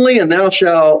only, and thou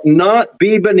shalt not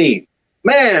be beneath.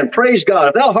 Man, praise God.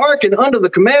 If thou hearken unto the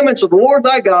commandments of the Lord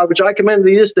thy God, which I command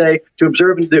thee this day to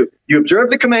observe and do. You observe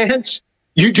the commands.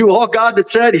 You do all God that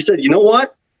said. He said, you know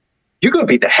what? You're going to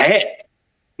be the head.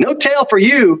 No tail for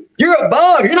you. You're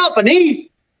above. You're not beneath.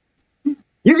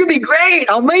 You're going to be great.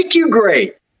 I'll make you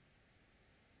great.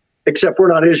 Except we're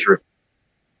not Israel.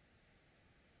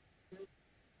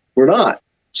 We're not.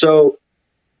 So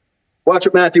watch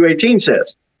what Matthew 18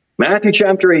 says. Matthew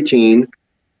chapter 18,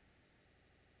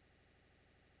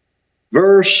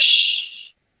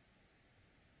 verse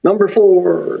number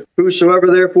 4. Whosoever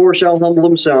therefore shall humble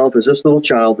himself as this little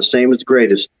child, the same is the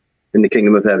greatest in the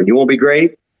kingdom of heaven. You won't be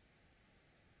great?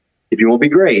 If you won't be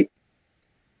great,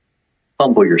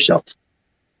 humble yourself.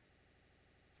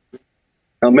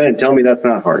 Now, men, tell me that's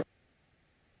not hard.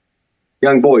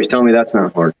 Young boys, tell me that's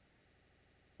not hard.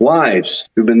 Wives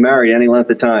who've been married any length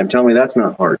of time, tell me that's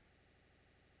not hard.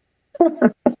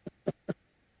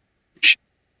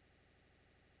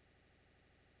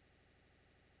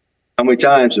 How many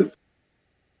times have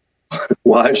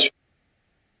wives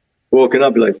woken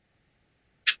up and be like,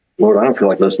 Lord, I don't feel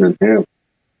like listening to him?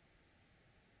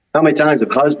 How many times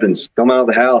have husbands come out of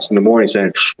the house in the morning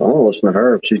saying, I don't listen to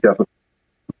her. She's got,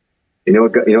 you know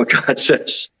what God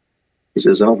says? He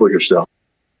says, humble yourself.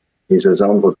 He says,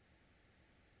 humble.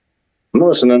 I'm not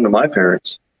listening to my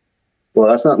parents. Well,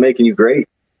 that's not making you great.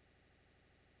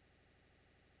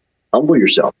 Humble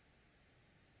yourself.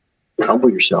 Humble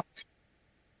yourself.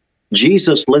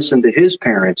 Jesus listened to his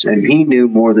parents, and he knew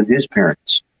more than his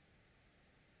parents.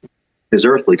 His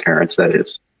earthly parents, that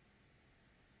is.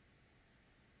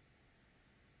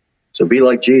 So be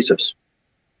like Jesus.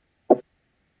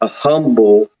 A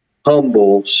humble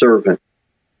servant.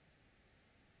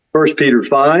 1 Peter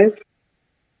 5.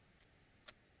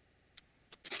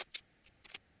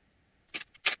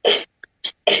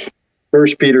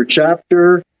 First Peter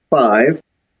chapter 5,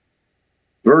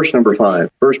 verse number 5.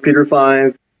 1 Peter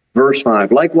 5, verse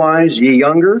 5. Likewise, ye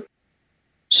younger,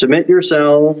 submit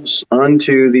yourselves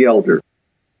unto the elder.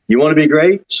 You want to be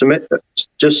great?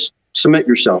 Just submit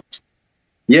yourself.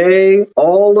 Yea,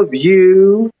 all of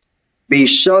you be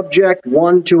subject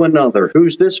one to another.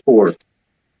 Who's this for?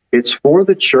 It's for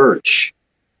the church.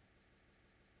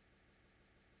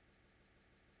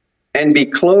 And be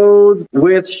clothed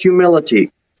with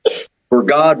humility. For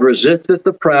God resisteth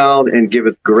the proud and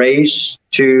giveth grace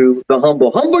to the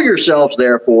humble. Humble yourselves,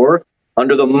 therefore,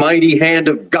 under the mighty hand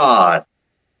of God,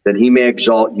 that he may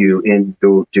exalt you in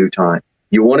due time.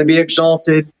 You want to be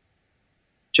exalted?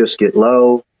 Just get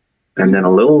low, and then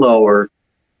a little lower,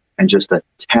 and just a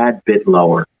tad bit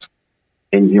lower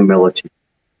in humility.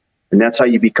 And that's how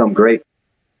you become great.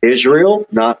 Israel,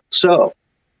 not so.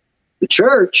 The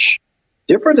church,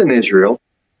 different than Israel,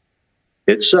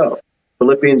 it's so.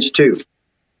 Philippians 2.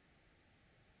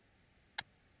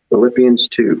 Philippians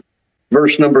 2.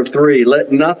 Verse number 3.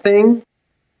 Let nothing,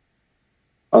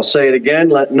 I'll say it again,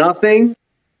 let nothing,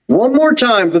 one more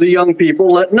time for the young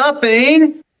people, let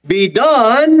nothing be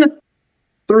done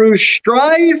through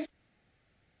strife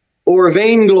or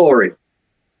vainglory.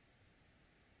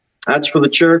 That's for the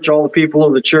church, all the people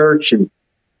of the church. And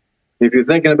if you're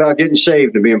thinking about getting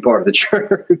saved and being part of the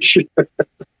church,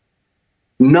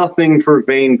 nothing for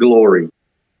vainglory,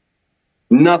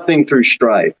 nothing through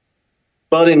strife,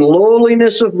 but in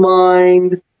lowliness of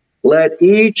mind, let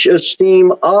each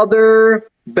esteem other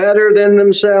better than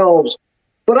themselves.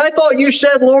 But I thought you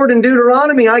said, Lord, in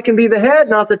Deuteronomy, I can be the head,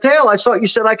 not the tail. I thought you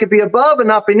said I could be above and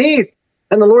not beneath.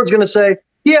 And the Lord's going to say,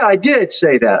 yeah, I did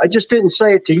say that. I just didn't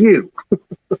say it to you.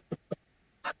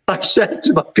 I said it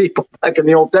to my people back in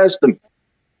the Old Testament.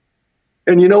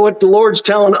 And you know what the Lord's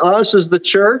telling us as the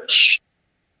church?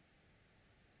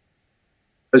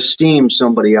 Esteem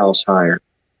somebody else higher.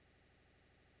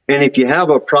 And if you have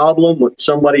a problem with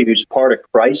somebody who's part of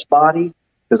Christ's body,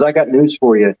 because I got news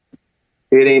for you,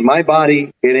 it ain't my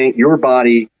body, it ain't your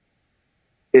body,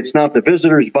 it's not the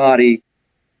visitor's body,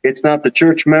 it's not the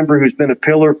church member who's been a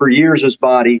pillar for years'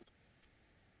 body,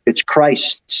 it's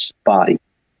Christ's body.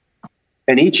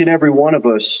 And each and every one of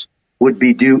us would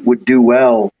do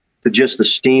well to just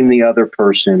esteem the other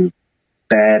person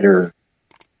better.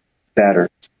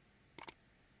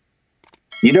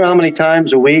 You know how many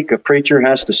times a week a preacher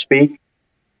has to speak?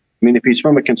 I mean, if he's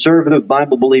from a conservative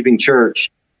Bible-believing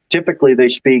church, typically they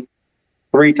speak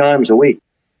 3 times a week.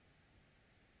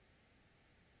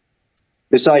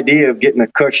 This idea of getting a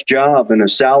cush job and a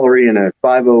salary and a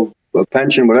 501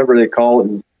 pension, whatever they call it,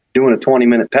 and doing a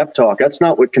 20-minute pep talk, that's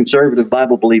not what conservative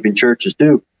Bible-believing churches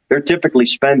do. They're typically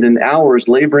spending hours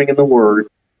laboring in the Word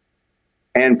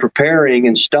and preparing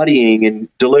and studying and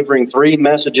delivering 3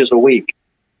 messages a week.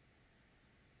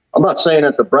 I'm not saying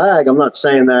that to brag. I'm not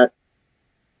saying that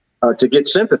to get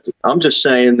sympathy. I'm just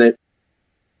saying that,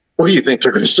 what do you think,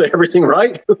 they're going to say everything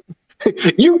right?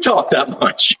 You talk that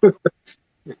much.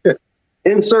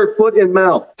 Insert foot in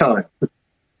mouth time.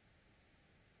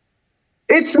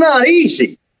 It's not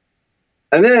easy.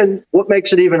 And then what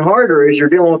makes it even harder is you're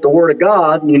dealing with the Word of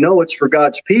God, and you know it's for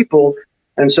God's people,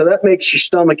 and so that makes your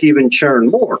stomach even churn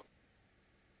more.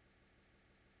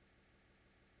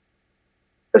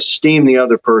 Esteem the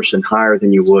other person higher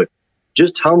than you would.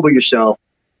 Just humble yourself.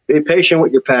 Be patient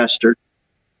with your pastor.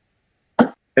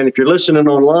 And if you're listening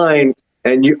online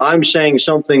and I'm saying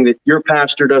something that your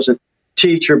pastor doesn't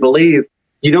teach or believe,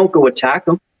 you don't go attack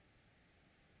them.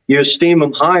 You esteem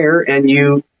them higher and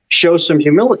you show some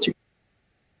humility.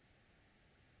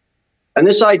 And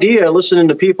this idea of listening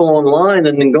to people online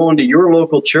and then going to your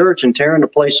local church and tearing the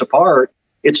place apart,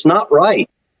 it's not right.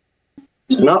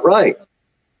 It's not right.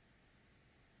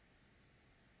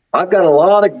 I've got a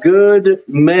lot of good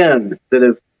men that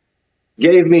have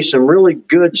gave me some really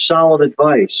good, solid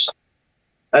advice.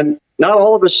 And not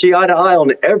all of us see eye to eye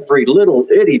on every little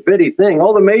itty-bitty thing.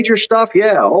 All the major stuff,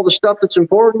 yeah. All the stuff that's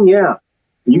important, yeah.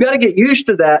 You got to get used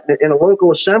to that in a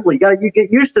local assembly. You got to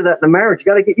get used to that in a marriage. You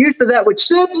got to get used to that with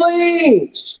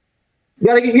siblings. You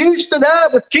got to get used to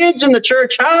that with kids in the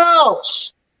church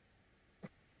house.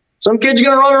 Some kids are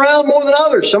going to run around more than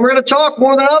others. Some are going to talk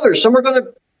more than others. Some are going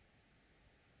to...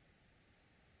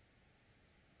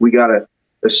 We got to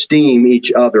esteem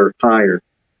each other higher.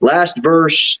 Last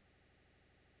verse,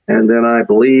 and then I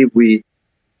believe we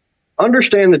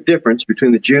understand the difference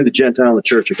between the Jew, the Gentile, and the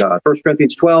Church of God. 1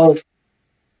 Corinthians 12.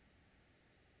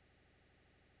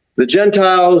 The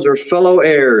Gentiles are fellow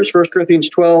heirs. 1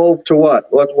 Corinthians 12 to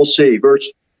what? What we'll see.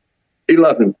 Verse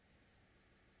 11.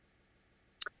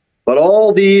 But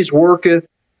all these worketh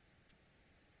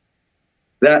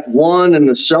that one and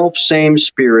the self-same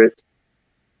Spirit,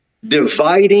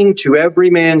 dividing to every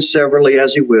man severally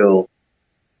as he will.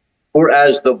 For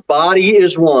as the body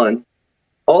is one,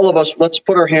 all of us, let's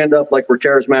put our hand up like we're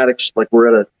charismatics, like we're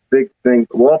at a big thing.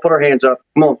 We'll all put our hands up.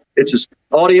 Come on. It's just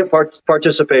audience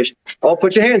participation. All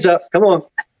put your hands up. Come on.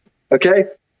 Okay?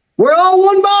 We're all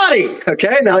one body.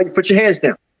 Okay? Now you put your hands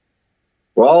down.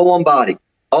 We're all one body.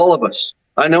 All of us.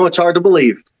 I know it's hard to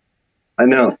believe. I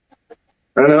know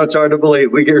it's hard to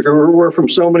believe. We're from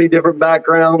so many different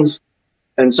backgrounds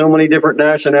and so many different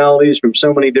nationalities from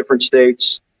so many different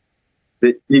states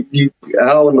that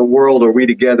how in the world are we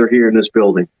together here in this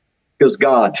building? Because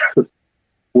God,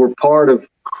 we're part of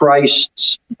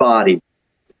Christ's body.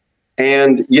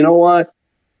 And you know what?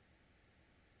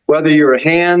 Whether you're a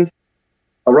hand,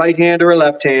 a right hand or a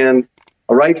left hand,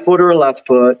 a right foot or a left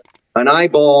foot, an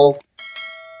eyeball,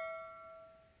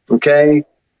 okay,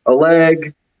 a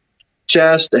leg,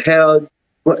 chest, a head,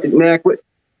 neck,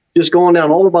 just going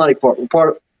down all the body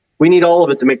part. We need all of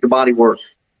it to make the body work.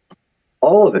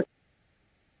 All of it.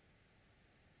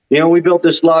 You know, we built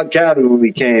this log cabin when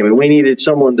we came, and we needed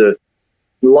someone to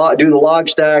do the log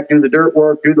stack, do the dirt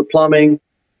work, do the plumbing,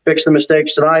 fix the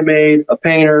mistakes that I made, a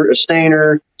painter, a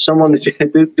stainer, someone to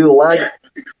do the light.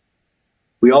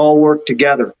 We all worked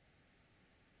together.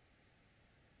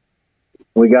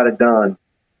 We got it done.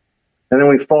 And then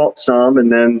we fought some,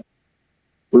 and then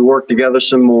we worked together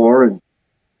some more, and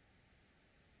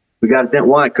we got it done.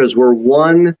 Why? Because we're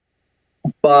one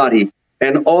body.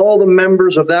 And all the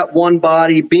members of that one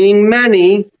body, being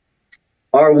many,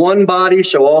 are one body,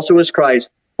 so also is Christ.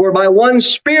 For by one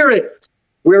Spirit,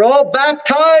 we're all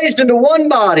baptized into one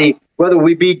body, whether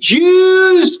we be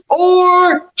Jews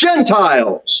or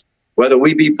Gentiles, whether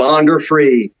we be bond or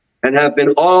free, and have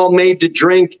been all made to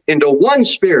drink into one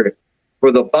Spirit.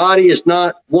 For the body is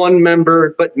not one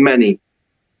member, but many.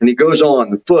 And he goes on,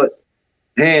 the foot,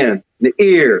 hand, the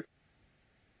ear,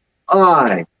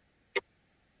 eye.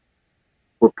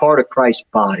 We're part of Christ's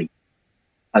body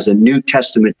as a New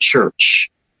Testament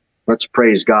church. Let's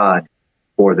praise God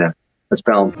for them. Let's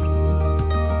bow.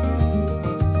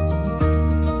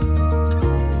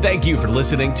 Thank you for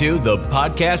listening to the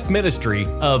podcast ministry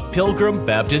of Pilgrim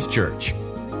Baptist Church.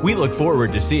 We look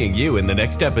forward to seeing you in the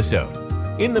next episode.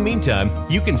 In the meantime,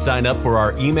 you can sign up for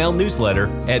our email newsletter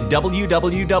at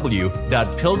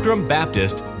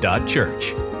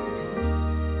www.pilgrimbaptist.church.